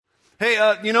Hey,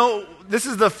 this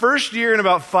is the first year in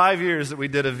about 5 years that we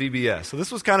did a VBS. So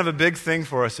this was kind of a big thing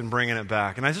for us in bringing it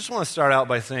back. And I just want to start out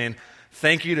by saying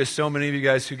thank you to so many of you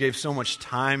guys who gave so much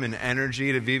time and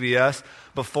energy to VBS,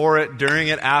 before it, during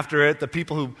it, after it, the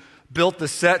people who built the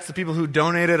sets, the people who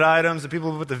donated items, the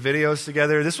people who put the videos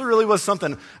together. This really was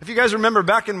something. If you guys remember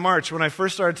back in March when I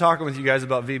first started talking with you guys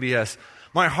about VBS,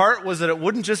 my heart was that it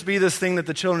wouldn't just be this thing that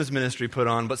the children's ministry put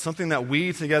on, but something that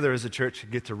we together as a church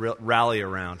could get to rally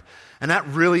around. And that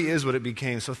really is what it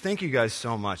became. So thank you guys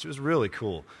so much. It was really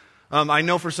cool. I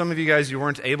know for some of you guys you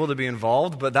weren't able to be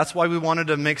involved, but that's why we wanted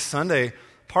to make Sunday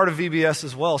part of VBS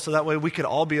as well, so that way we could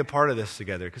all be a part of this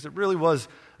together, because it really was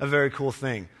a very cool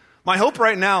thing. My hope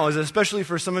right now is, especially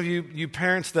for some of you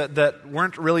parents that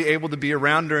weren't really able to be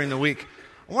around during the week,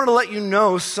 I wanted to let you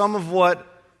know some of what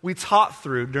we taught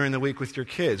through during the week with your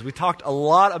kids. We talked a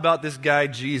lot about this guy,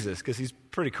 Jesus, because he's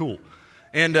pretty cool.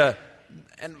 And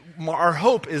our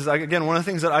hope is, again, one of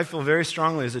the things that I feel very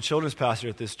strongly as a children's pastor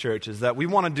at this church is that we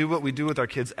want to do what we do with our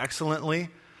kids excellently.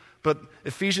 But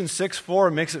Ephesians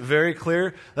 6:4 makes it very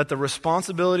clear that the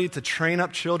responsibility to train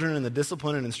up children in the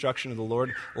discipline and instruction of the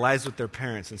Lord lies with their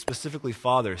parents, and specifically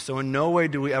fathers. So in no way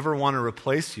do we ever want to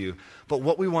replace you, but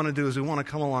what we want to do is we want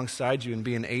to come alongside you and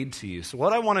be an aid to you. So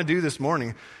what I want to do this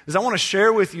morning is I want to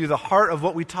share with you the heart of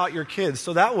what we taught your kids,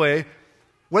 so that way,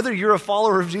 whether you're a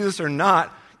follower of Jesus or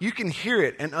not, you can hear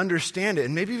it and understand it,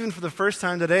 and maybe even for the first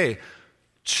time today,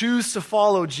 choose to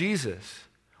follow Jesus.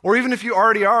 Or even if you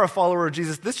already are a follower of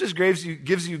Jesus, this just gives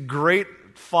you great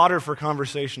fodder for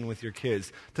conversation with your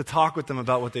kids, to talk with them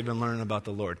about what they've been learning about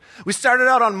the Lord. We started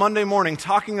out on Monday morning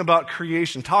talking about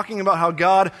creation, talking about how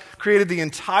God created the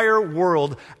entire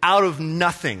world out of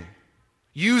nothing,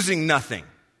 using nothing.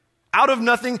 Out of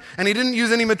nothing, and he didn't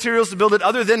use any materials to build it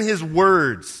other than his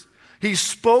words. He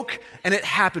spoke and it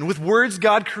happened. With words,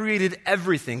 God created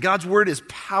everything. God's word is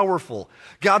powerful.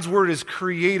 God's word is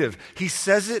creative. He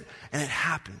says it and it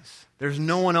happens. There's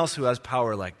no one else who has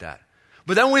power like that.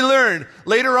 But then we learned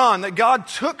later on that God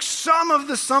took some of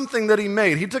the something that he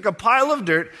made. He took a pile of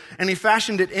dirt and he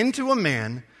fashioned it into a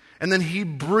man, and then he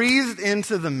breathed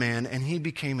into the man and he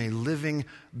became a living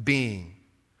being.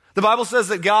 The Bible says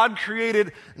that God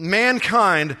created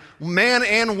mankind, man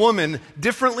and woman,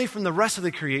 differently from the rest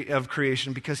of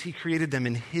creation, because he created them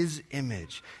in his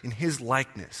image, in his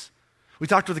likeness. We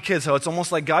talked with the kids how it's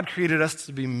almost like God created us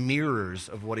to be mirrors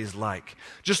of what he's like.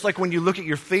 Just like when you look at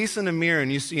your face in a mirror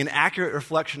and you see an accurate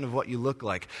reflection of what you look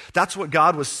like. That's what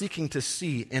God was seeking to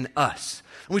see in us.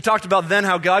 And we talked about then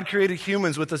how God created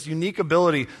humans with this unique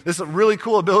ability, this really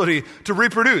cool ability to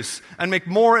reproduce and make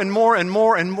more and more and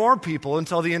more and more people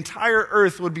until the entire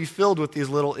earth would be filled with these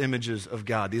little images of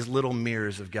God, these little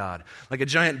mirrors of God. Like a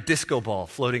giant disco ball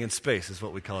floating in space is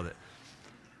what we called it.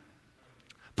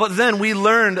 But then we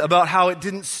learned about how it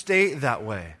didn't stay that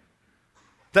way.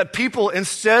 That people,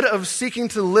 instead of seeking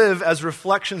to live as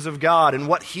reflections of God and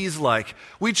what he's like,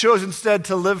 we chose instead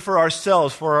to live for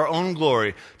ourselves, for our own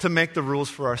glory, to make the rules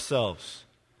for ourselves.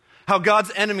 How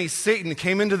God's enemy, Satan,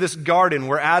 came into this garden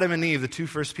where Adam and Eve, the two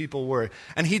first people, were,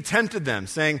 and he tempted them,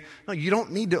 saying, no, you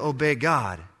don't need to obey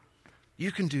God.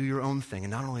 You can do your own thing.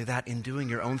 And not only that, in doing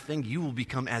your own thing, you will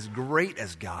become as great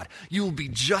as God. You will be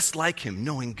just like him,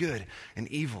 knowing good and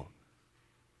evil.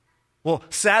 Well,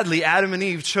 sadly, Adam and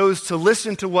Eve chose to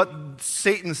listen to what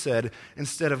Satan said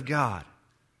instead of God.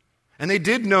 And they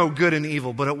did know good and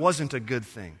evil, but it wasn't a good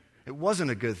thing. It wasn't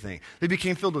a good thing. They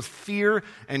became filled with fear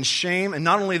and shame. And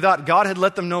not only that, God had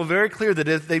let them know very clear that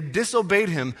if they disobeyed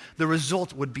him, the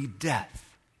result would be death.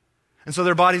 And so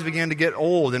their bodies began to get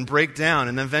old and break down,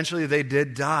 and eventually they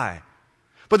did die.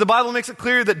 But the Bible makes it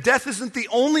clear that death isn't the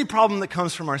only problem that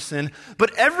comes from our sin,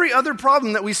 but every other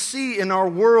problem that we see in our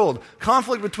world,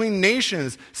 conflict between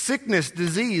nations, sickness,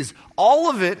 disease, all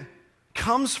of it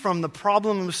comes from the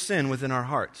problem of sin within our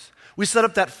hearts. We set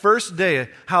up that first day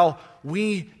how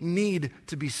we need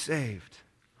to be saved.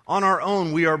 On our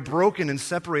own, we are broken and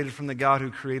separated from the God who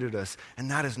created us,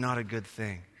 and that is not a good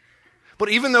thing. But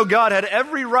even though God had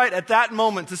every right at that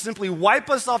moment to simply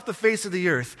wipe us off the face of the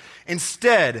earth,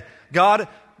 God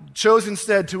chose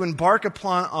instead to embark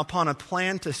upon a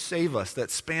plan to save us that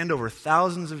spanned over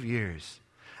thousands of years.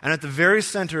 And at the very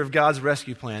center of God's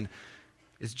rescue plan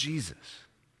is Jesus.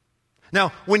 Now,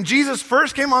 when Jesus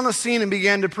first came on the scene and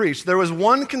began to preach, there was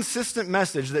one consistent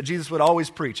message that Jesus would always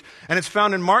preach, and it's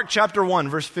found in Mark chapter 1,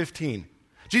 verse 15.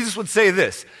 Jesus would say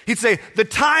this. He'd say, the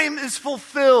time is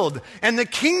fulfilled and the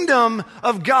kingdom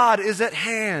of God is at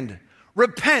hand.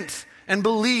 Repent and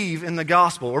believe in the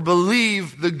gospel, or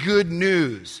believe the good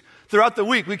news. Throughout the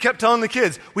week, we kept telling the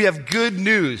kids, we have good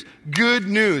news, good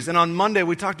news. And on Monday,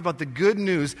 we talked about the good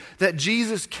news that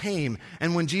Jesus came.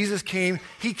 And when Jesus came,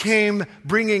 he came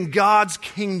bringing God's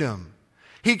kingdom.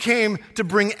 He came to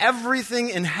bring everything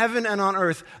in heaven and on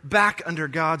earth back under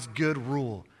God's good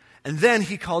rule. And then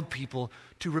he called people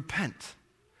to repent.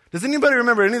 Does anybody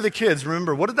remember, any of the kids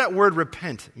remember, what did that word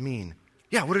repent mean?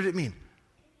 Yeah, what did it mean?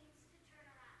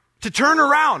 To turn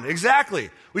around,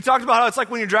 exactly. We talked about how it's like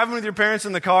when you're driving with your parents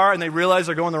in the car and they realize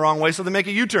they're going the wrong way, so they make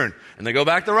a U-turn and they go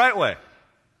back the right way,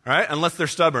 right? Unless they're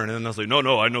stubborn, and then they'll say,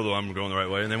 no, I know that I'm going the right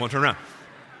way, and they won't turn around.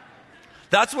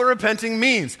 That's what repenting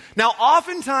means. Now,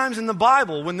 oftentimes in the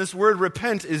Bible, when this word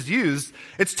repent is used,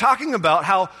 it's talking about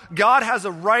how God has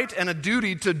a right and a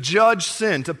duty to judge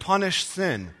sin, to punish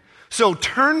sin. So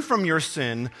turn from your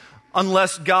sin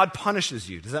unless God punishes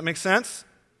you. Does that make sense?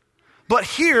 But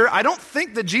here, I don't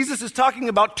think that Jesus is talking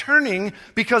about turning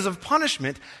because of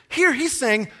punishment. Here, he's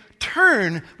saying,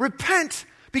 turn, repent,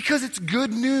 because it's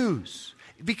good news,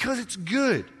 because it's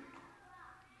good.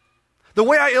 The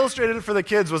way I illustrated it for the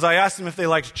kids was I asked them if they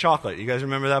liked chocolate. You guys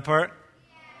remember that part?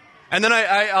 And then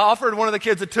I offered one of the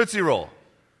kids a Tootsie Roll.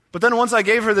 But then once I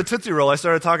gave her the Tootsie Roll, I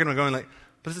started talking to her going like,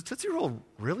 but is a Tootsie Roll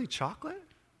really chocolate?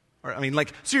 Or, I mean,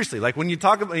 like, seriously, like when you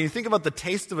think about the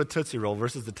taste of a Tootsie Roll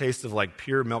versus the taste of like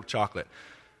pure milk chocolate,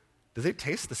 do they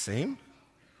taste the same?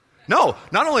 No,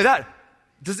 not only that,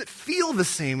 does it feel the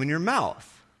same in your mouth?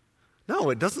 No,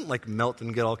 it doesn't like melt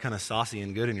and get all kind of saucy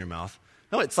and good in your mouth.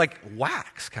 No, it's like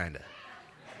wax, kind of.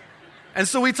 And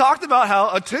so we talked about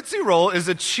how a Tootsie Roll is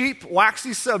a cheap,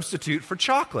 waxy substitute for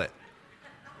chocolate.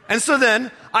 And so then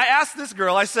I asked this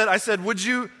girl, I said,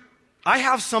 I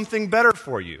have something better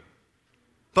for you.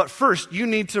 But first, you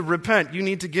need to repent. You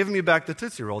need to give me back the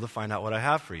Tootsie Roll to find out what I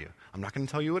have for you. I'm not going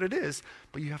to tell you what it is,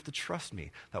 but you have to trust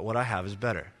me that what I have is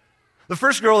better. The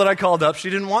first girl that I called up, she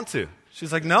didn't want to.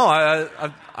 She's like, no,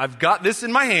 I've got this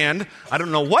in my hand. I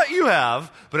don't know what you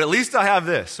have, but at least I have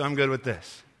this, so I'm good with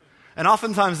this. And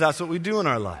oftentimes that's what we do in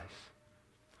our lives.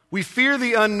 We fear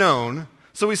the unknown,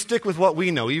 so we stick with what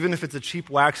we know, even if it's a cheap,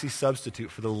 waxy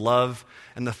substitute for the love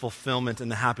and the fulfillment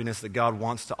and the happiness that God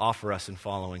wants to offer us in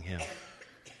following him.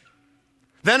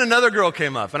 Then another girl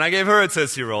came up, and I gave her a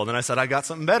Tootsie Roll, and I said, I got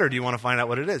something better. Do you want to find out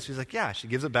what it is? She's like, yeah. She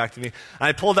gives it back to me. And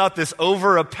I pulled out this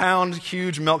over a pound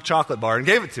huge milk chocolate bar and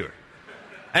gave it to her.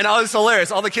 And it was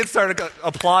hilarious. All the kids started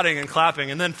applauding and clapping,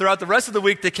 and then throughout the rest of the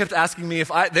week, they kept asking me if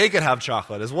they could have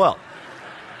chocolate as well.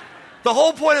 The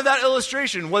whole point of that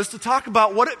illustration was to talk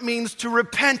about what it means to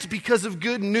repent because of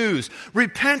good news.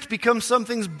 Repent becomes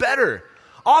something's better.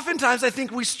 Oftentimes, I think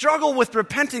we struggle with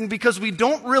repenting because we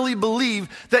don't really believe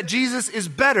that Jesus is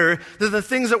better than the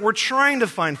things that we're trying to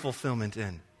find fulfillment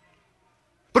in.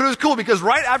 But it was cool because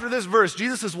right after this verse,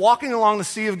 Jesus is walking along the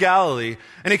Sea of Galilee,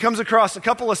 and he comes across a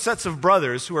couple of sets of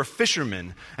brothers who are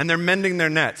fishermen, and they're mending their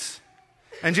nets.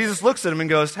 And Jesus looks at them and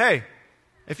goes, hey,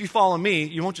 if you follow me,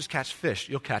 you won't just catch fish,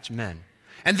 you'll catch men.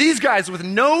 And these guys, with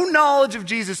no knowledge of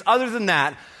Jesus other than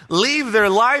that, leave their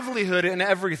livelihood and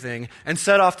everything and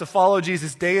set off to follow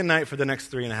Jesus day and night for the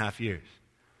next 3.5 years.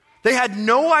 They had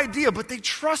no idea, but they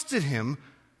trusted him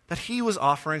that he was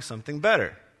offering something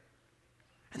better.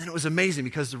 And then it was amazing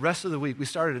because the rest of the week we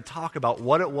started to talk about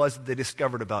what it was that they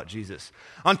discovered about Jesus.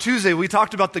 On Tuesday, we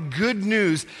talked about the good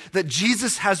news that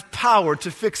Jesus has power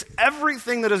to fix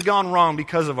everything that has gone wrong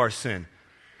because of our sin.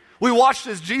 We watched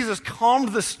as Jesus calmed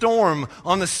the storm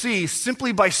on the sea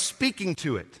simply by speaking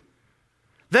to it.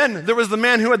 Then there was the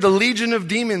man who had the legion of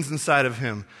demons inside of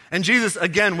him. And Jesus,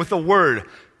 again, with a word,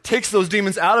 takes those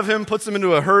demons out of him, puts them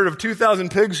into a herd of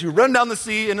 2,000 pigs who run down the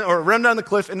sea or run down the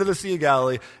cliff into the Sea of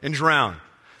Galilee and drown.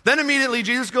 Then immediately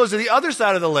Jesus goes to the other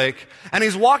side of the lake, and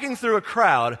he's walking through a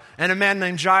crowd, and a man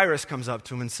named Jairus comes up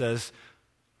to him and says,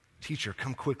 "Teacher,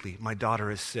 come quickly. My daughter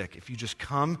is sick. If you just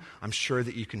come, I'm sure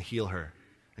that you can heal her."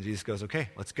 And Jesus goes, "Okay,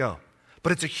 let's go."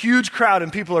 But it's a huge crowd,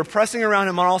 and people are pressing around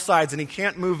him on all sides, and he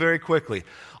can't move very quickly.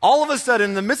 All of a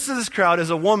sudden, in the midst of this crowd is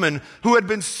a woman who had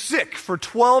been sick for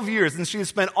 12 years, and she had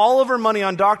spent all of her money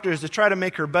on doctors to try to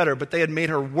make her better, but they had made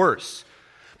her worse.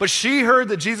 But she heard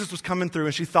that Jesus was coming through,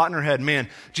 and she thought in her head, man,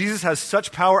 Jesus has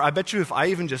such power. I bet you if I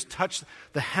even just touch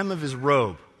the hem of his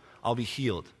robe, I'll be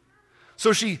healed.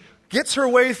 So she gets her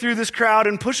way through this crowd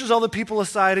and pushes all the people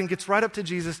aside and gets right up to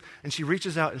Jesus, and she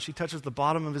reaches out and she touches the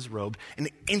bottom of his robe, and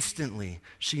instantly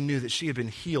she knew that she had been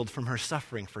healed from her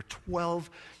suffering for 12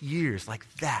 years. Like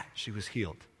that, she was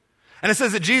healed. And it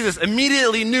says that Jesus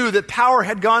immediately knew that power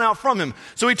had gone out from him.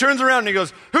 So he turns around and he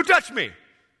goes, "Who touched me?"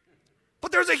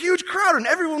 But there's a huge crowd, and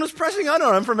everyone was pressing on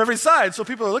him from every side. So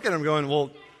people are looking at him going, "Well,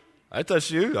 I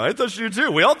touched you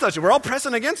too. We all touched you. We're all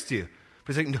pressing against you."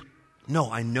 But he's like,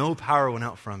 No, I know power went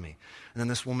out from me. And then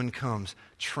this woman comes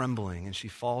trembling, and she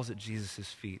falls at Jesus'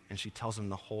 feet, and she tells him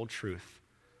the whole truth.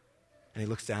 And he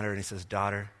looks down at her and he says,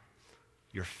 daughter,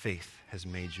 your faith has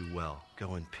made you well.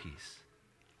 Go in peace.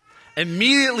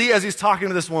 Immediately as he's talking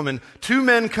to this woman, two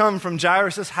men come from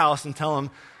Jairus' house and tell him,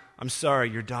 I'm sorry,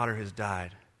 your daughter has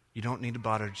died. You don't need to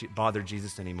bother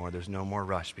Jesus anymore. There's no more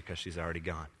rush because she's already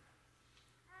gone.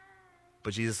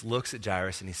 But Jesus looks at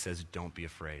Jairus and he says, don't be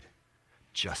afraid.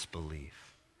 Just believe.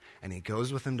 And he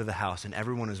goes with him to the house, and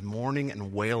everyone is mourning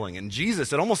and wailing. And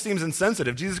Jesus, it almost seems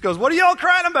insensitive. Jesus goes, what are y'all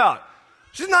crying about?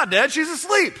 She's not dead. She's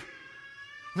asleep.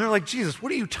 And they're like, Jesus,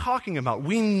 what are you talking about?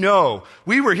 We know.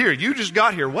 We were here. You just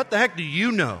got here. What the heck do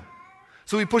you know?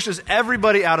 So he pushes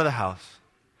everybody out of the house.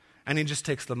 And he just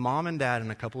takes the mom and dad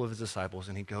and a couple of his disciples,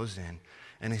 and he goes in,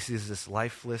 and he sees this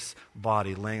lifeless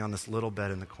body laying on this little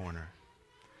bed in the corner.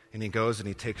 And he goes and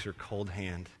he takes her cold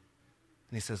hand,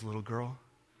 and he says, little girl,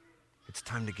 it's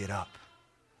time to get up.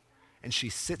 And she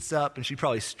sits up, and she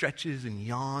probably stretches and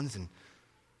yawns, and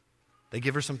they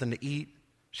give her something to eat.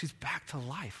 She's back to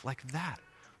life like that.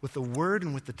 With the word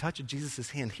and with the touch of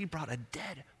Jesus' hand, he brought a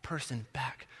dead person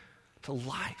back to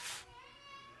life.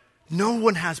 No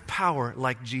one has power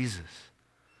like Jesus.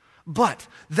 But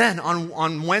then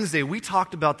on Wednesday, we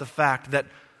talked about the fact that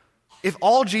if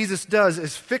all Jesus does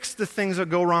is fix the things that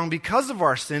go wrong because of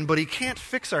our sin, but he can't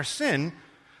fix our sin,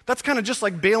 that's kind of just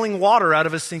like bailing water out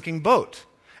of a sinking boat.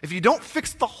 If you don't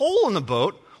fix the hole in the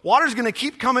boat, water's going to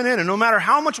keep coming in, and no matter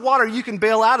how much water you can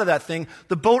bail out of that thing,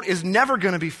 the boat is never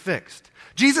going to be fixed.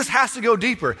 Jesus has to go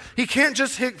deeper. He can't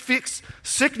just fix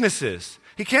sicknesses.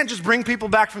 He can't just bring people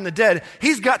back from the dead.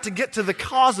 He's got to get to the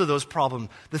cause of those problems,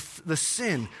 the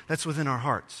sin that's within our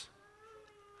hearts.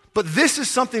 But this is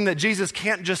something that Jesus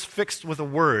can't just fix with a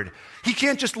word. He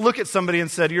can't just look at somebody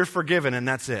and say, you're forgiven, and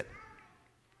that's it.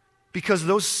 Because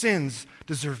those sins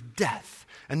deserve death,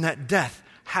 and that death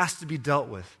has to be dealt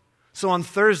with. So on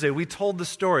Thursday, we told the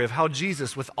story of how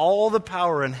Jesus, with all the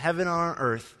power in heaven and on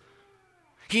earth,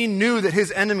 he knew that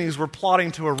his enemies were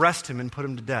plotting to arrest him and put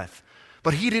him to death.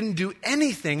 But he didn't do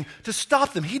anything to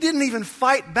stop them. He didn't even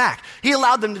fight back. He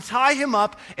allowed them to tie him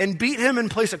up and beat him and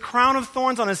place a crown of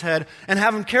thorns on his head and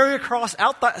have him carry a cross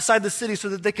outside the city so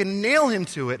that they can nail him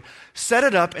to it, set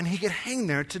it up, and he could hang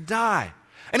there to die.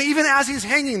 And even as he's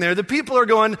hanging there, the people are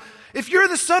going, if you're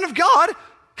the Son of God,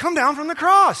 come down from the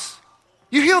cross.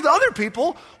 You healed other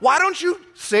people. Why don't you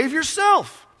save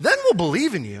yourself? Then we'll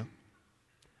believe in you.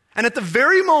 And at the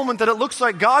very moment that it looks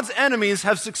like God's enemies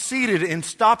have succeeded in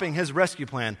stopping his rescue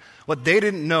plan, what they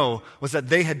didn't know was that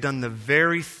they had done the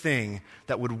very thing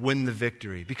that would win the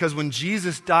victory. Because when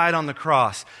Jesus died on the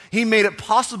cross, he made it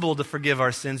possible to forgive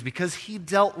our sins because he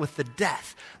dealt with the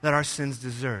death that our sins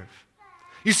deserve.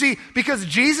 You see, because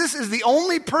Jesus is the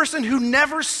only person who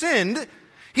never sinned,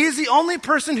 he is the only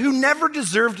person who never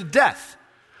deserved death.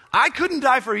 I couldn't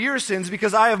die for your sins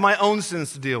because I have my own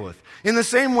sins to deal with. In the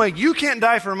same way, you can't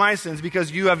die for my sins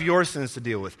because you have your sins to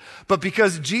deal with. But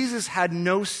because Jesus had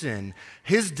no sin,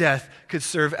 his death could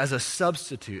serve as a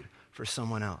substitute for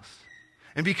someone else.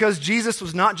 And because Jesus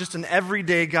was not just an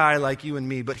everyday guy like you and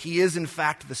me, but he is in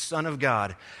fact the Son of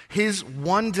God, his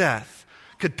one death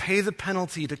could pay the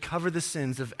penalty to cover the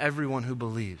sins of everyone who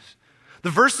believes.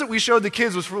 The verse that we showed the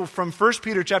kids was from 1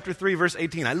 Peter chapter 3, verse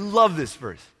 18. I love this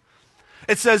verse.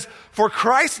 It says, for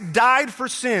Christ died for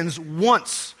sins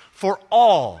once for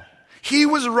all. He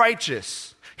was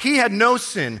righteous. He had no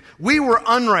sin. We were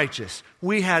unrighteous.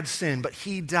 We had sin, but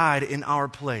he died in our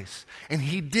place. And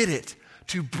he did it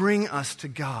to bring us to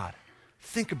God.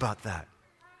 Think about that.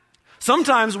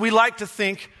 Sometimes we like to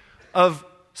think of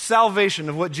salvation,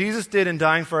 of what Jesus did in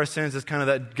dying for our sins, as kind of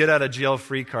that get out of jail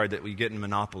free card that we get in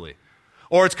Monopoly.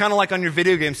 Or it's kind of like on your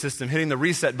video game system, hitting the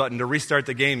reset button to restart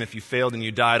the game if you failed and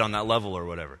you died on that level or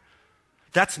whatever.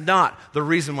 That's not the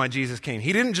reason why Jesus came.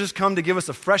 He didn't just come to give us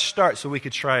a fresh start so we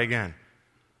could try again.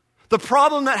 The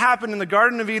problem that happened in the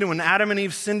Garden of Eden when Adam and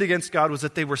Eve sinned against God was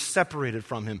that they were separated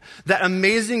from him. That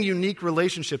amazing, unique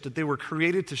relationship that they were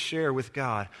created to share with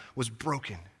God was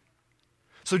broken.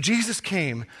 So Jesus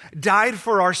came, died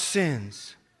for our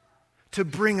sins, to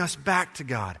bring us back to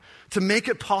God, to make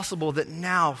it possible that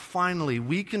now, finally,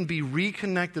 we can be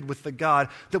reconnected with the God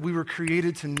that we were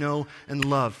created to know and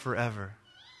love forever.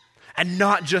 And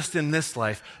not just in this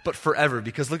life, but forever,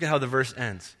 because look at how the verse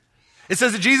ends. It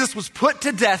says that Jesus was put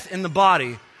to death in the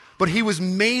body, but he was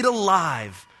made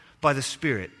alive by the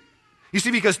Spirit. You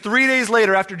see, because 3 days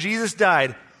later, after Jesus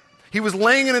died, he was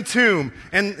laying in a tomb,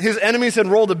 and his enemies had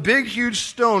rolled a big, huge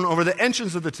stone over the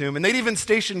entrance of the tomb, and they'd even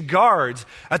stationed guards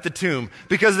at the tomb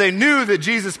because they knew that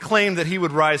Jesus claimed that he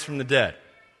would rise from the dead.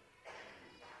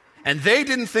 And they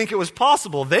didn't think it was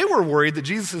possible. They were worried that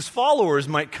Jesus' followers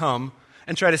might come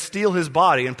and try to steal his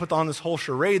body and put on this whole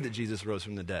charade that Jesus rose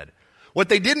from the dead. What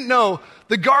they didn't know,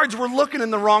 the guards were looking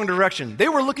in the wrong direction. They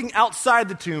were looking outside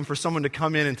the tomb for someone to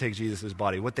come in and take Jesus'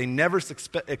 body. What they never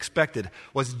expected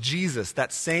was Jesus,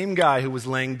 that same guy who was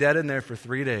laying dead in there for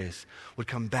 3 days, would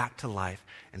come back to life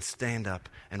and stand up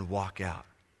and walk out.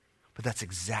 But that's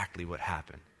exactly what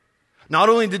happened. Not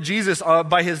only did Jesus,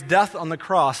 by his death on the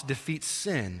cross, defeat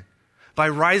sin, by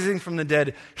rising from the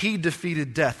dead, he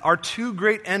defeated death. Our two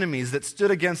great enemies that stood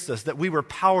against us, that we were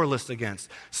powerless against,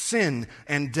 sin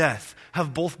and death,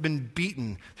 have both been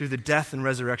beaten through the death and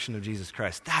resurrection of Jesus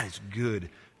Christ. That is good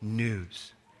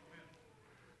news.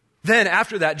 Then,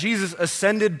 after that, Jesus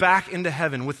ascended back into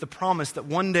heaven with the promise that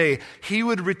one day he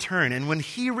would return. And when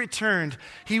he returned,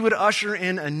 he would usher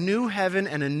in a new heaven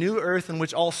and a new earth in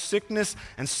which all sickness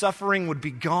and suffering would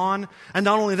be gone. And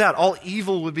not only that, all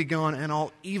evil would be gone and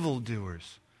all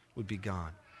evildoers would be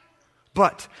gone.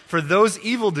 But for those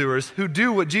evildoers who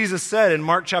do what Jesus said in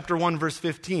Mark chapter 1, verse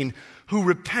 15, who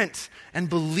repent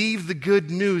and believe the good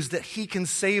news that he can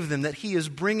save them, that he is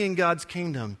bringing God's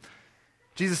kingdom,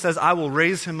 Jesus says, I will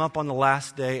raise him up on the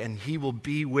last day, and he will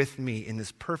be with me in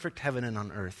this perfect heaven and on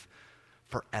earth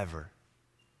forever.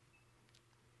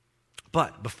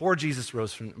 But before Jesus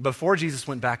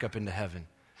went back up into heaven,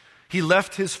 he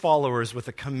left his followers with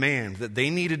a command that they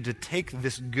needed to take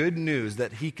this good news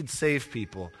that he could save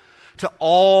people to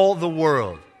all the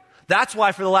world. That's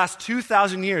why for the last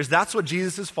 2,000 years, that's what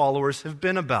Jesus' followers have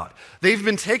been about. They've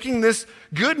been taking this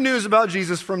good news about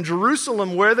Jesus from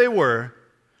Jerusalem, where they were,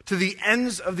 to the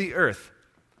ends of the earth.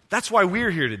 That's why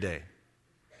we're here today.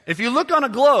 If you look on a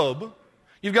globe,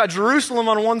 you've got Jerusalem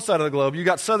on one side of the globe, you've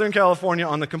got Southern California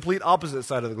on the complete opposite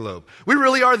side of the globe. We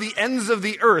really are the ends of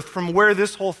the earth from where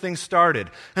this whole thing started.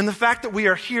 And the fact that we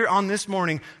are here on this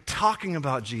morning talking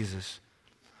about Jesus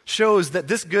shows that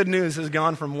this good news has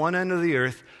gone from one end of the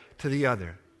earth to the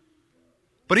other.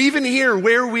 But even here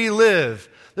where we live,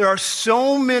 there are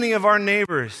so many of our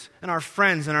neighbors and our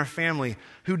friends and our family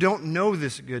who don't know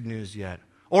this good news yet.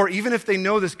 Or even if they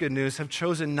know this good news, have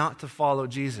chosen not to follow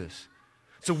Jesus.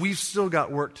 So we've still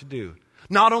got work to do.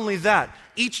 Not only that,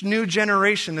 each new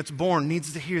generation that's born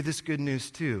needs to hear this good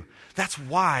news too. That's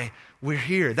why we're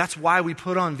here. That's why we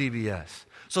put on VBS.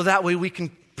 So that way we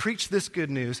can preach this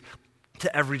good news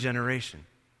to every generation.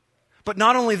 But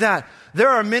not only that, there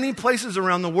are many places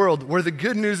around the world where the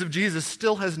good news of Jesus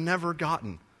still has never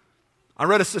gotten. I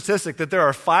read a statistic that there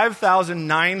are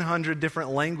 5,900 different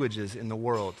languages in the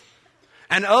world.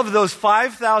 And of those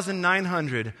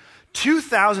 5,900,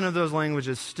 2,000 of those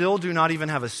languages still do not even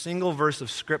have a single verse of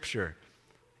Scripture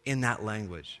in that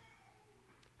language.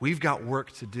 We've got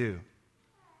work to do.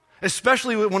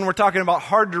 Especially when we're talking about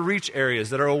hard-to-reach areas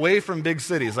that are away from big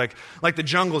cities, like the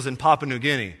jungles in Papua New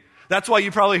Guinea. That's why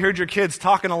you probably heard your kids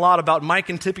talking a lot about Mike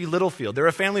and Tippy Littlefield. They're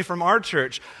a family from our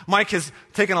church. Mike has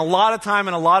taken a lot of time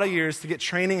and a lot of years to get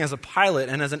training as a pilot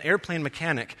and as an airplane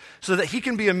mechanic so that he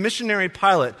can be a missionary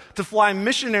pilot to fly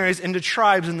missionaries into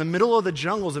tribes in the middle of the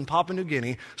jungles in Papua New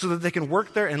Guinea so that they can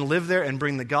work there and live there and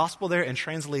bring the gospel there and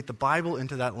translate the Bible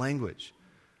into that language.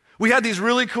 We had these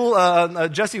really cool,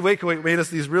 Jesse Wakewake made us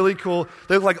these really cool,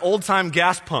 they look like old-time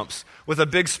gas pumps with a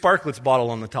big Sparklets bottle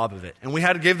on the top of it. And we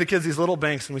had to give the kids these little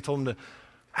banks, and we told them to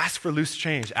ask for loose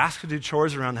change, ask to do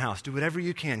chores around the house, do whatever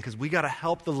you can, because we got to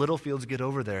help the Littlefields get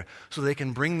over there so they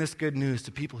can bring this good news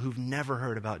to people who've never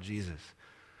heard about Jesus.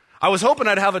 I was hoping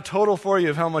I'd have a total for you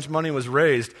of how much money was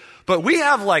raised, but we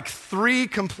have like 3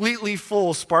 completely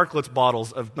full Sparklets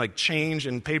bottles of like change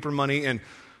and paper money, and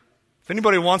if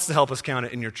anybody wants to help us count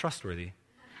it and you're trustworthy,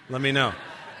 let me know.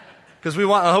 Because we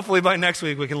want, hopefully by next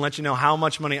week we can let you know how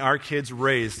much money our kids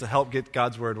raise to help get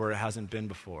God's word where it hasn't been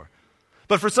before.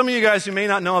 But for some of you guys who may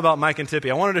not know about Mike and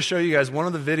Tippy, I wanted to show you guys one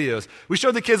of the videos. We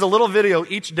showed the kids a little video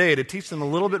each day to teach them a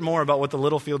little bit more about what the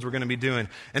Littlefields were going to be doing.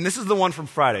 And this is the one from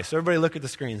Friday. So everybody look at the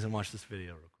screens and watch this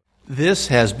video real quick. This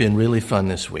has been really fun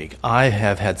this week. I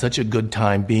have had such a good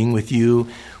time being with you.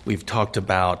 We've talked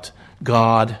about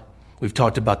God. We've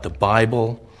talked about the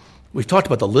Bible. We've talked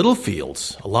about the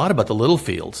Littlefields, a lot about the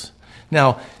Littlefields.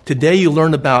 Now, today you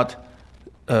learned about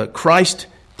Christ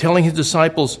telling his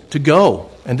disciples to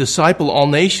go and disciple all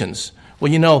nations.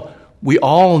 Well, you know, we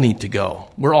all need to go.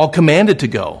 We're all commanded to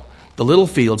go. The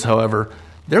Littlefields, however,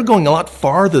 they're going a lot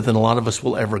farther than a lot of us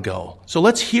will ever go. So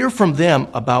let's hear from them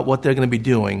about what they're going to be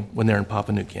doing when they're in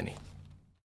Papua New Guinea.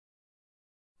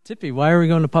 Tippy, why are we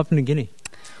going to Papua New Guinea?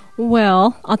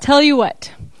 Well, I'll tell you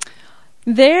what.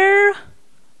 I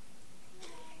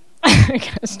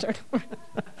gotta start over.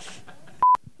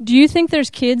 Do you think there's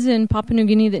kids in Papua New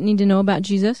Guinea that need to know about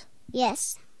Jesus?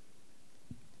 Yes.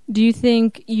 Do you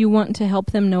think you want to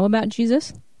help them know about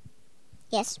Jesus?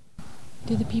 Yes.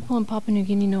 Do the people in Papua New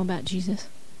Guinea know about Jesus?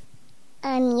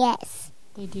 Yes.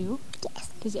 They do?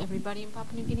 Yes. Does everybody in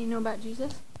Papua New Guinea know about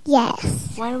Jesus?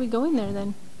 Yes. Why are we going there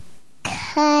then?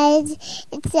 Because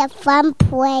it's a fun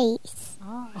place.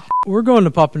 We're going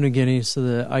to Papua New Guinea so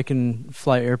that I can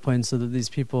fly airplanes so that these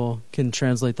people can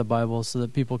translate the Bible so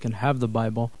that people can have the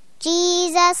Bible.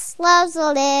 Jesus loves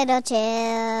the little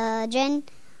children,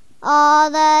 all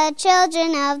the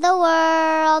children of the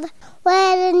world.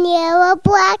 Red and yellow,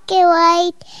 black and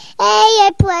white, they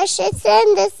are precious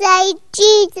in the sight.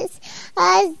 Jesus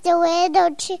loves the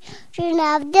little children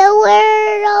of the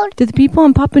world. Do the people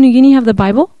in Papua New Guinea have the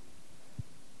Bible?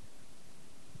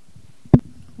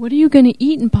 What are you going to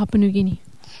eat in Papua New Guinea?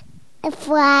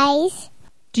 Flies.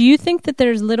 Do you think that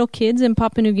there's little kids in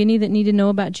Papua New Guinea that need to know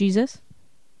about Jesus?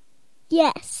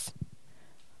 Yes.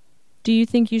 Do you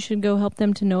think you should go help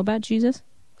them to know about Jesus?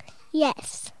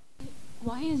 Yes.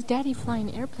 Why is Daddy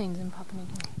flying airplanes in Papua New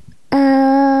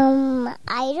Guinea?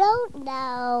 I don't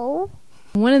know.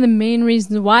 One of the main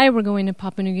reasons why we're going to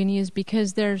Papua New Guinea is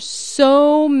because there's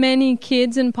so many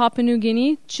kids in Papua New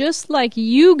Guinea, just like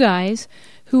you guys,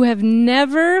 who have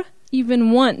never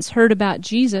even once heard about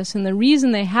Jesus. And the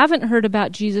reason they haven't heard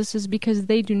about Jesus is because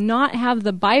they do not have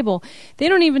the Bible. They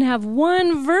don't even have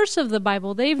one verse of the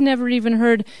Bible. They've never even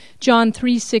heard John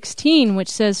 3:16, which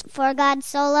says, For God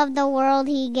so loved the world,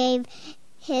 he gave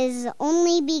his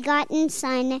only begotten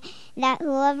Son, that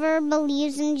whoever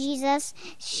believes in Jesus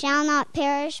shall not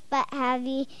perish, but have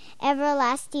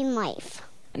everlasting life.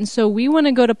 And so we want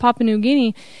to go to Papua New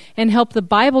Guinea and help the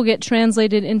Bible get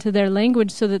translated into their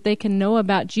language so that they can know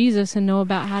about Jesus and know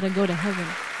about how to go to heaven.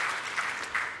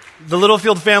 The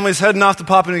Littlefield family's heading off to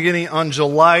Papua New Guinea on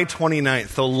July 29th,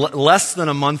 so less than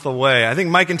a month away. I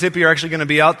think Mike and Tippy are actually going to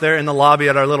be out there in the lobby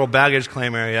at our little baggage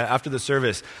claim area after the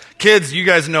service. Kids, you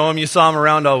guys know them. You saw them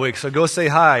around all week, so go say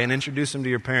hi and introduce them to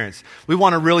your parents. We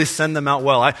want to really send them out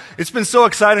well. It's been so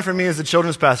exciting for me as a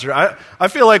children's pastor. I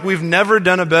feel like we've never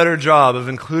done a better job of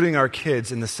including our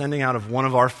kids in the sending out of one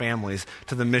of our families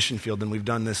to the mission field than we've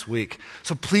done this week.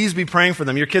 So please be praying for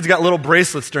them. Your kids got little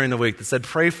bracelets during the week that said,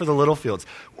 pray for the Littlefields.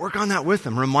 Work on that with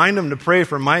them. Remind them to pray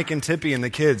for Mike and Tippy and the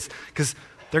kids, because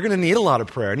they're going to need a lot of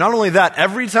prayer. Not only that,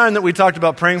 every time that we talked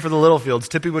about praying for the Littlefields,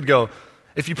 Tippy would go,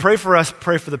 if you pray for us,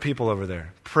 pray for the people over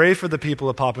there. Pray for the people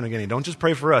of Papua New Guinea. Don't just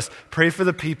pray for us. Pray for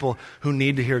the people who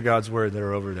need to hear God's word that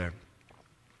are over there.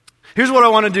 Here's what I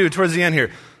want to do towards the end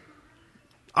here.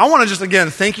 I want to just,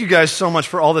 again, thank you guys so much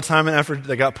for all the time and effort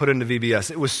that got put into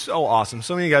VBS. It was so awesome.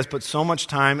 So many of you guys put so much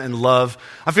time and love.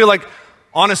 I feel like,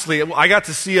 honestly, I got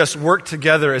to see us work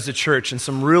together as a church in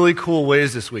some really cool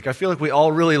ways this week. I feel like we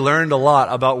all really learned a lot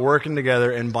about working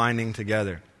together and binding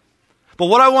together. But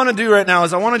what I want to do right now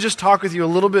is I want to just talk with you a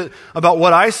little bit about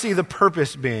what I see the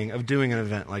purpose being of doing an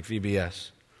event like VBS.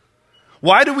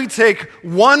 Why do we take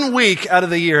 1 week out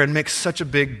of the year and make such a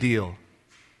big deal?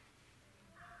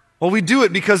 Well, we do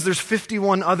it because there's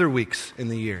 51 other weeks in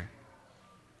the year.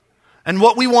 And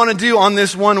what we want to do on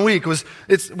this 1 week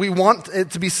we want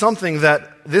it to be something that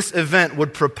this event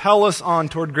would propel us on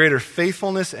toward greater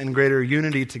faithfulness and greater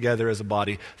unity together as a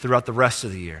body throughout the rest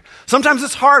of the year. Sometimes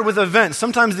it's hard with events.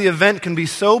 Sometimes the event can be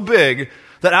so big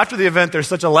that after the event there's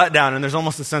such a letdown and there's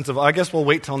almost a sense of, I guess we'll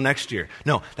wait till next year.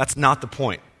 No, that's not the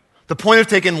point. The point of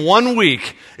taking 1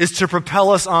 week is to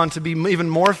propel us on to be even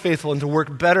more faithful and to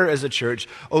work better as a church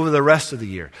over the rest of the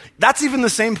year. That's even the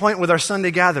same point with our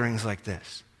Sunday gatherings like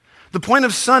this. The point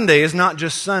of Sunday is not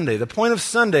just Sunday. The point of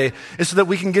Sunday is so that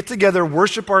we can get together,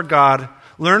 worship our God,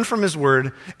 learn from His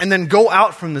Word, and then go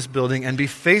out from this building and be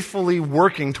faithfully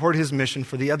working toward His mission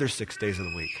for the other 6 days of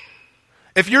the week.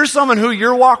 If you're someone who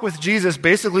your walk with Jesus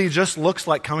basically just looks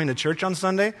like coming to church on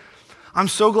Sunday, I'm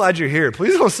so glad you're here.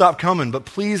 Please don't stop coming, but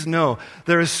please know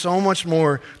there is so much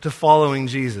more to following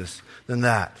Jesus than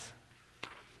that.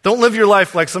 Don't live your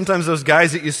life like sometimes those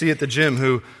guys that you see at the gym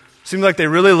who seem like they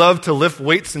really love to lift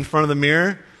weights in front of the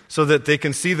mirror so that they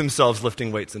can see themselves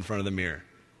lifting weights in front of the mirror.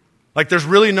 Like there's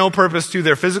really no purpose to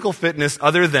their physical fitness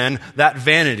other than that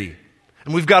vanity.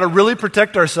 And we've got to really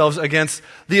protect ourselves against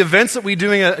the events that we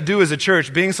do as a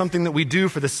church being something that we do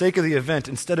for the sake of the event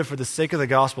instead of for the sake of the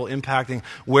gospel impacting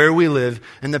where we live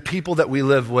and the people that we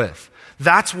live with.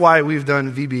 That's why we've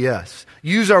done VBS.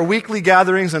 Use our weekly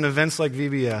gatherings and events like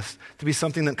VBS to be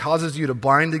something that causes you to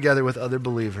bind together with other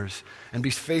believers and be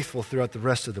faithful throughout the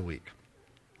rest of the week.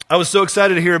 I was so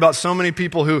excited to hear about so many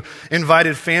people who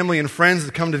invited family and friends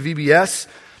to come to VBS.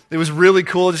 It was really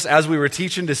cool just as we were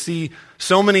teaching to see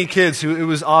so many kids who it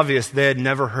was obvious they had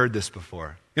never heard this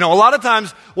before. You know, a lot of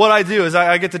times what I do is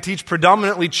I get to teach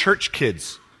predominantly church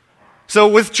kids. So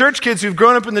with church kids who've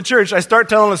grown up in the church, I start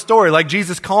telling a story like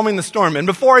Jesus calming the storm. And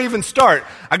before I even start,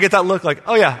 I get that look like,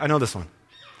 oh yeah, I know this one.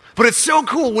 But it's so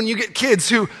cool when you get kids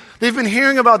who, they've been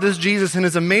hearing about this Jesus and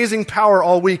his amazing power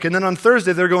all week. And then on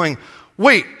Thursday, they're going,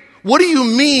 wait, what do you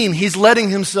mean he's letting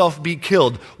himself be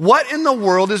killed? What in the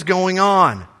world is going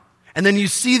on? And then you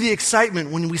see the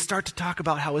excitement when we start to talk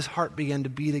about how his heart began to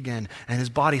beat again and his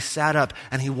body sat up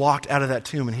and he walked out of that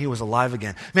tomb and he was alive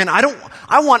again. Man,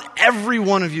 I want every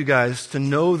one of you guys to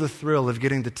know the thrill of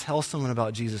getting to tell someone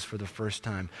about Jesus for the first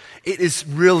time. It is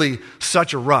really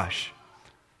such a rush.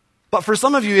 But for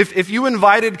some of you, if you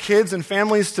invited kids and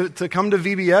families to come to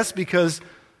VBS because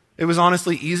it was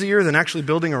honestly easier than actually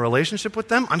building a relationship with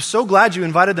them, I'm so glad you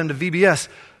invited them to VBS,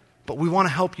 but we want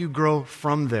to help you grow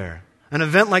from there. An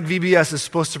event like VBS is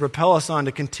supposed to propel us on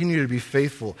to continue to be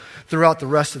faithful throughout the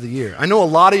rest of the year. I know a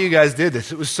lot of you guys did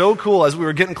this. It was so cool as we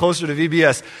were getting closer to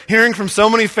VBS, hearing from so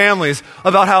many families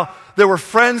about how there were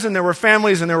friends and there were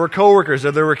families and there were coworkers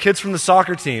or there were kids from the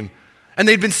soccer team. And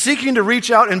they'd been seeking to reach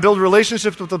out and build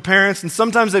relationships with the parents, and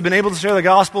sometimes they've been able to share the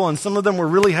gospel, and some of them were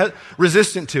really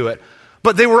resistant to it.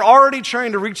 But they were already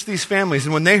trying to reach these families,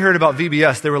 and when they heard about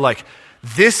VBS, they were like,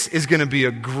 this is going to be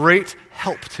a great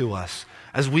help to us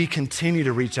as we continue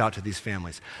to reach out to these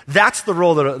families. That's the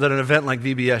role that an event like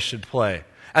VBS should play,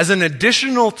 as an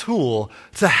additional tool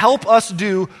to help us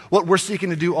do what we're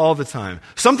seeking to do all the time.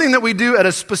 Something that we do at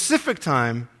a specific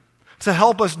time to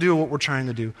help us do what we're trying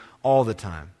to do all the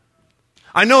time.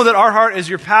 I know that our heart as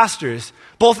your pastors,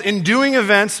 both in doing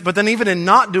events, but then even in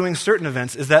not doing certain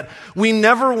events, is that we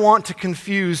never want to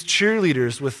confuse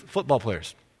cheerleaders with football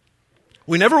players.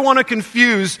 We never want to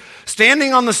confuse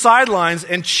standing on the sidelines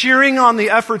and cheering on the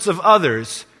efforts of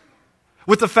others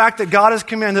with the fact that God has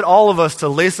commanded all of us to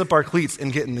lace up our cleats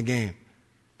and get in the game.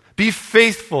 Be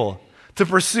faithful to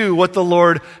pursue what the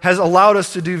Lord has allowed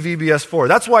us to do VBS for.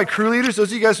 That's why crew leaders,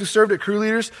 those of you guys who served at crew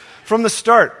leaders from the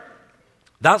start,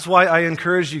 that's why I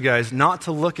encourage you guys not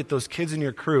to look at those kids in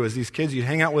your crew as these kids you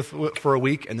hang out with for a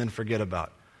week and then forget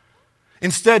about.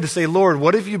 Instead, to say, Lord,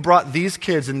 what have you brought these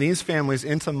kids and these families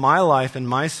into my life and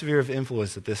my sphere of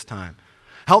influence at this time?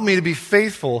 Help me to be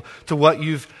faithful to what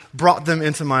you've brought them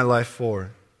into my life for.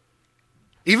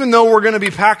 Even though we're going to be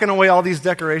packing away all these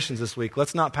decorations this week,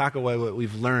 let's not pack away what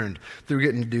we've learned through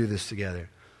getting to do this together.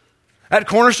 At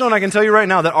Cornerstone, I can tell you right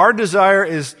now that our desire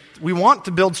is we want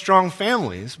to build strong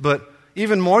families, but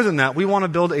even more than that, we want to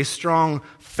build a strong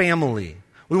family.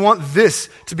 We want this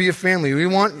to be a family.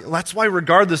 That's why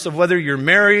regardless of whether you're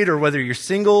married or whether you're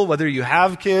single, whether you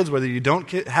have kids, whether you don't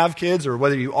have kids, or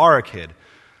whether you are a kid,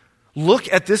 look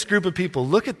at this group of people,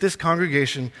 look at this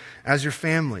congregation as your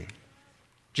family.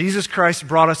 Jesus Christ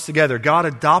brought us together. God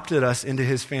adopted us into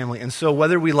his family. And so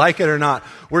whether we like it or not,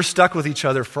 we're stuck with each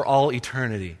other for all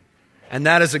eternity. And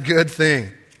that is a good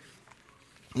thing.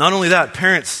 Not only that,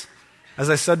 parents, as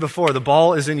I said before, the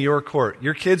ball is in your court.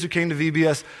 Your kids who came to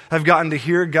VBS have gotten to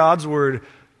hear God's word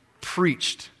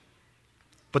preached.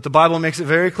 But the Bible makes it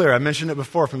very clear. I mentioned it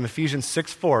before from Ephesians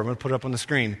 6:4. I'm going to put it up on the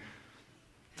screen.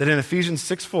 That in Ephesians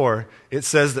 6:4, it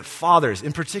says that fathers,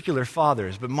 in particular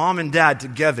fathers, but mom and dad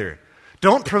together,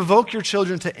 don't provoke your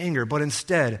children to anger, but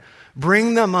instead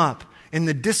bring them up in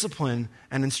the discipline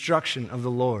and instruction of the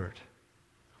Lord.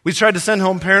 We tried to send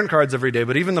home parent cards every day,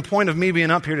 but even the point of me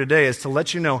being up here today is to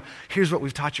let you know, here's what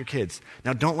we've taught your kids.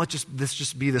 Now don't let this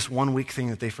just be this 1 week thing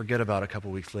that they forget about a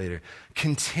couple weeks later.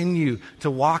 Continue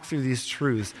to walk through these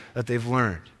truths that they've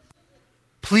learned.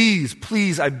 Please,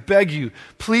 please, I beg you,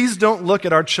 please don't look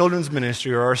at our children's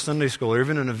ministry or our Sunday school or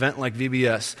even an event like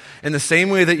VBS in the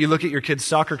same way that you look at your kid's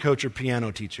soccer coach or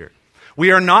piano teacher. We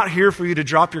are not here for you to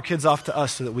drop your kids off to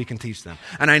us so that we can teach them.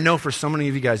 And I know for so many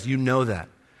of you guys, you know that.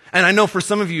 And I know for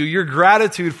some of you, your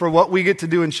gratitude for what we get to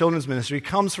do in children's ministry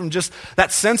comes from just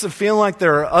that sense of feeling like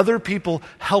there are other people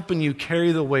helping you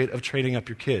carry the weight of training up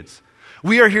your kids.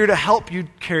 We are here to help you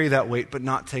carry that weight, but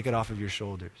not take it off of your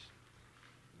shoulders.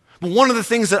 But one of the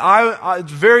things that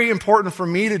it's very important for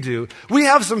me to do, we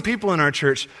have some people in our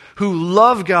church who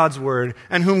love God's word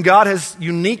and whom God has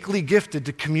uniquely gifted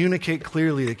to communicate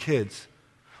clearly to kids.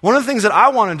 One of the things that I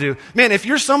want to do, man, if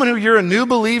you're someone who you're a new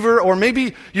believer, or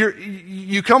maybe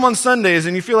you come on Sundays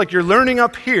and you feel like you're learning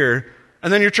up here,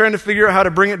 and then you're trying to figure out how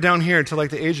to bring it down here to like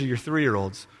the age of your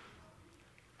 3-year-olds.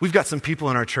 We've got some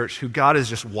people in our church who God has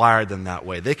just wired them that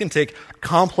way. They can take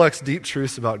complex, deep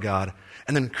truths about God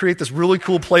and then create this really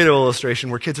cool Play-Doh illustration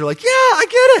where kids are like, yeah, I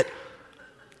get it.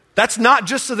 That's not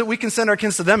just so that we can send our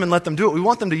kids to them and let them do it. We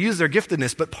want them to use their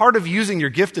giftedness, but part of using your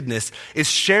giftedness is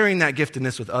sharing that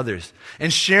giftedness with others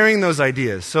and sharing those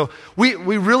ideas. So we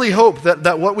really hope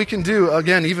that what we can do,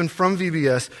 again, even from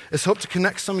VBS, is hope to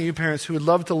connect some of you parents who would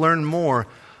love to learn more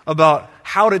about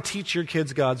how to teach your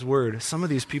kids God's word. Some of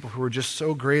these people who are just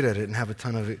so great at it and have a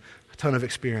ton of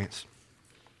experience.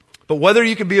 But whether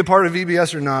you can be a part of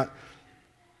VBS or not,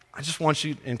 I just want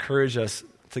you to encourage us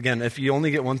to, again, if you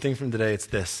only get one thing from today, it's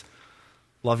this.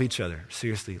 Love each other.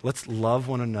 Seriously, let's love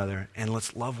one another, and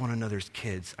let's love one another's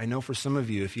kids. I know for some of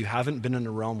you, if you haven't been in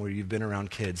a realm where you've been around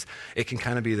kids, it can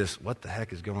kind of be this, what the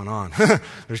heck is going on?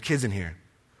 There's kids in here.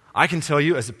 I can tell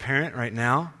you as a parent right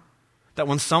now that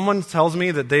when someone tells me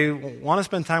that they want to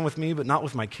spend time with me but not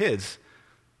with my kids,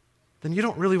 then you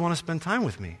don't really want to spend time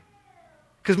with me.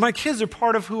 Because my kids are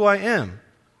part of who I am.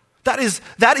 That is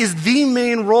the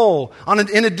main role.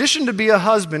 In addition to be a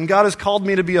husband, God has called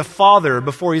me to be a father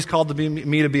before he's called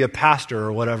me to be a pastor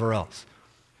or whatever else.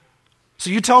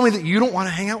 So you tell me that you don't want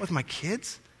to hang out with my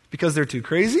kids because they're too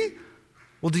crazy?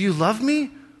 Well, do you love me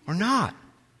or not?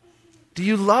 Do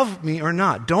you love me or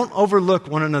not? Don't overlook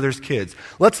one another's kids.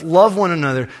 Let's love one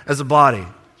another as a body.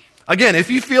 Again, if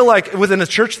you feel like within a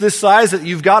church this size that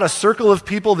you've got a circle of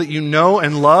people that you know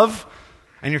and love,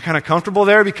 and you're kind of comfortable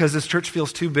there because this church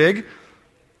feels too big,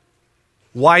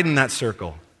 widen that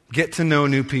circle. Get to know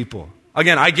new people.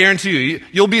 Again, I guarantee you,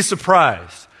 you'll be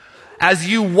surprised. As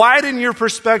you widen your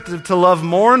perspective to love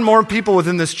more and more people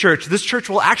within this church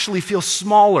will actually feel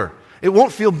smaller. It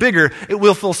won't feel bigger. It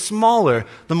will feel smaller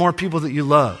the more people that you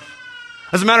love.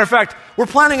 As a matter of fact, we're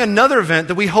planning another event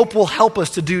that we hope will help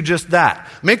us to do just that.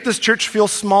 Make this church feel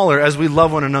smaller as we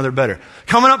love one another better.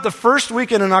 Coming up the first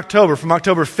weekend in October, from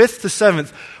October 5th to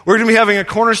 7th, we're going to be having a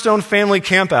Cornerstone family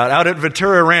campout out at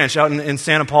Ventura Ranch out in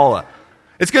Santa Paula.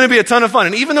 It's going to be a ton of fun.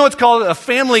 And even though it's called a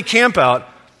family campout,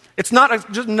 it's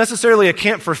not just necessarily a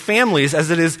camp for families as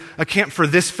it is a camp for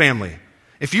this family.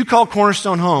 If you call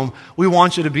Cornerstone home, we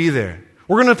want you to be there.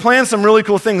 We're going to plan some really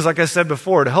cool things, like I said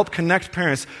before, to help connect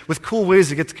parents with cool ways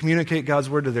to get to communicate God's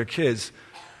word to their kids.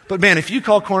 But man, if you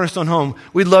call Cornerstone home,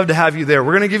 we'd love to have you there.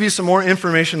 We're going to give you some more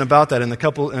information about that in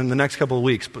the next couple of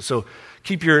weeks. So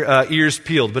keep your ears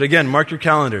peeled. But again, mark your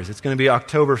calendars. It's going to be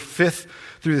October 5th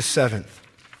through the 7th.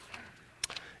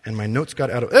 And my notes got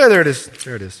out of... there it is.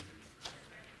 There it is.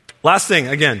 Last thing,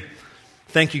 again,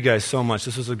 thank you guys so much.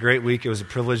 This was a great week. It was a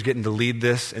privilege getting to lead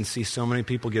this and see so many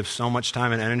people give so much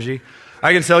time and energy.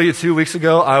 I can tell you 2 weeks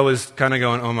ago, I was kind of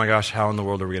going, oh my gosh, how in the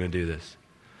world are we going to do this?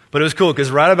 But it was cool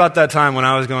because right about that time when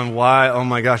I was going, why, oh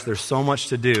my gosh, there's so much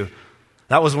to do,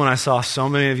 that was when I saw so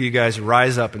many of you guys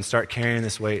rise up and start carrying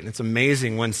this weight. And it's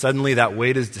amazing when suddenly that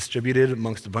weight is distributed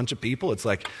amongst a bunch of people. It's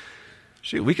like,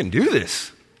 shoot, we can do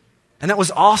this. And that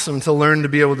was awesome to learn to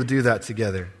be able to do that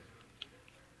together.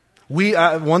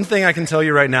 One thing I can tell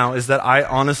you right now is that I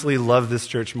honestly love this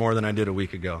church more than I did a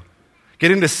week ago.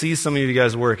 Getting to see some of you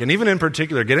guys work, and even in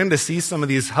particular, getting to see some of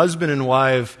these husband and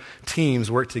wife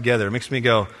teams work together makes me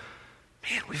go,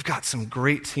 man, we've got some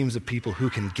great teams of people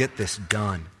who can get this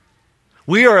done.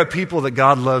 We are a people that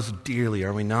God loves dearly,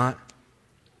 are we not?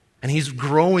 And he's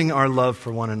growing our love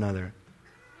for one another.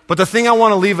 But the thing I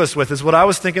want to leave us with is what I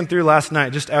was thinking through last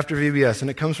night, just after VBS,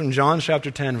 and it comes from John chapter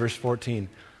 10, verse 14.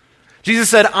 Jesus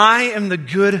said, I am the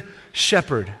good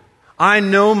shepherd. I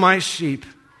know my sheep,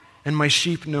 and my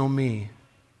sheep know me.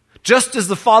 Just as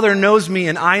the Father knows me,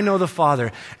 and I know the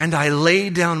Father, and I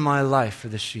lay down my life for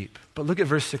the sheep. But look at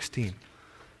verse 16.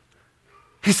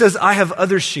 He says, I have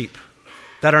other sheep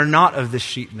that are not of this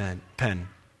sheep pen.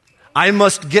 I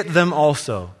must get them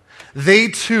also. They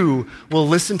too will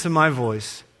listen to my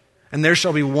voice, and there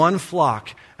shall be one flock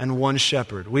and one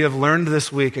shepherd. We have learned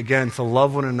this week, again, to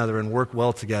love one another and work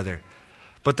well together.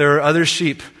 But there are other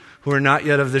sheep who are not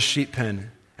yet of this sheep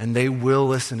pen, and they will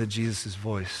listen to Jesus'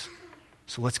 voice.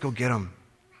 So let's go get them.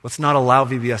 Let's not allow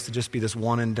VBS to just be this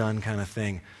one and done kind of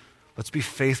thing. Let's be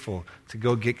faithful to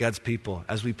go get God's people.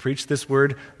 As we preach this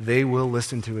word, they will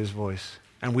listen to his voice,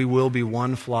 and we will be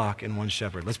one flock and one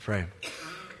shepherd. Let's pray.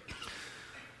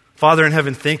 Father in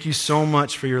heaven, thank you so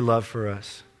much for your love for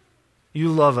us. You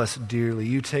love us dearly.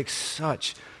 You take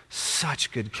such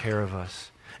good care of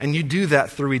us. And you do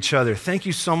that through each other. Thank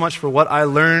you so much for what I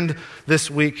learned this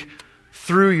week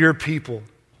through your people.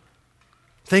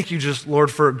 Thank you just, Lord,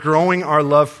 for growing our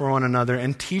love for one another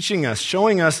and teaching us,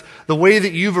 showing us the way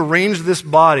that you've arranged this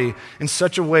body in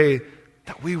such a way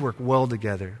that we work well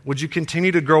together. Would you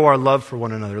continue to grow our love for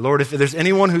one another? Lord, if there's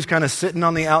anyone who's kind of sitting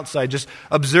on the outside, just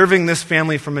observing this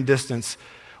family from a distance,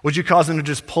 would you cause them to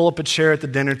just pull up a chair at the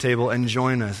dinner table and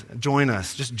join us,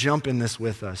 just jump in this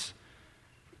with us.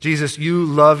 Jesus, you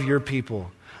love your people.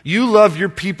 You love your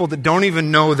people that don't even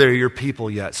know they're your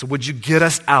people yet. So would you get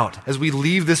us out as we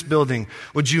leave this building?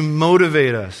 Would you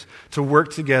motivate us to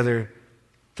work together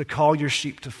to call your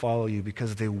sheep to follow you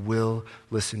because they will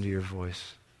listen to your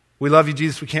voice? We love you,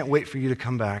 Jesus. We can't wait for you to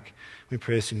come back. We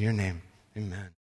pray this in your name. Amen.